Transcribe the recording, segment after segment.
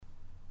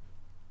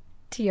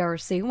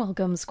TRC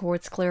welcomes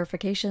court's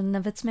clarification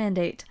of its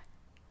mandate.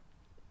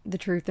 The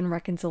Truth and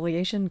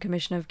Reconciliation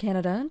Commission of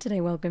Canada today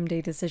welcomed a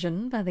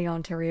decision by the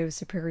Ontario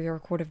Superior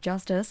Court of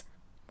Justice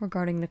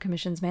regarding the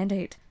Commission's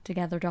mandate to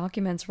gather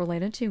documents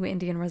related to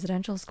Indian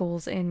residential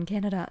schools in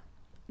Canada.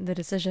 The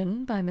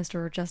decision by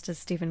Mr. Justice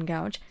Stephen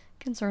Gouch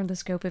concerned the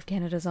scope of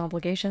Canada's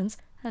obligations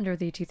under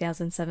the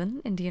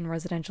 2007 Indian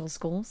Residential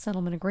School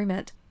Settlement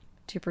Agreement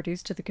to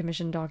produce to the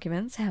Commission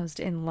documents housed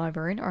in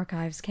Library and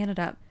Archives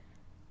Canada.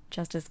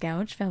 Justice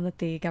Gouch found that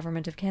the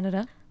Government of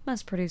Canada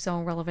must produce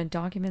all relevant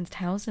documents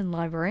housed in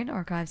Library and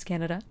Archives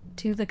Canada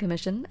to the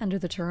Commission under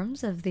the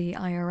terms of the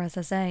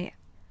IRSSA.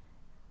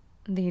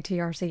 The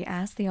TRC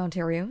asked the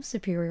Ontario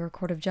Superior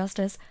Court of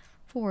Justice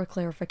for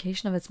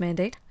clarification of its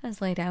mandate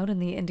as laid out in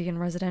the Indian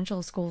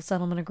Residential School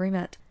Settlement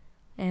Agreement.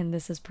 And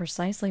this is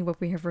precisely what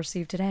we have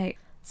received today,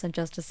 said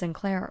Justice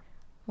Sinclair.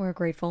 We're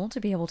grateful to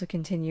be able to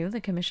continue the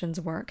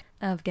Commission's work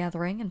of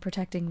gathering and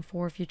protecting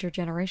for future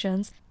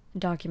generations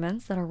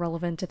documents that are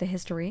relevant to the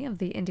history of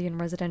the Indian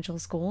residential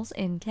schools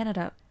in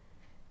Canada.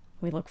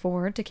 We look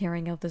forward to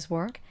carrying out this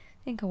work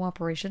in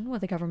cooperation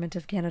with the Government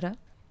of Canada.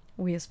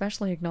 We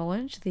especially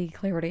acknowledge the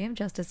clarity of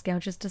Justice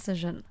Gouch's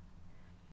decision.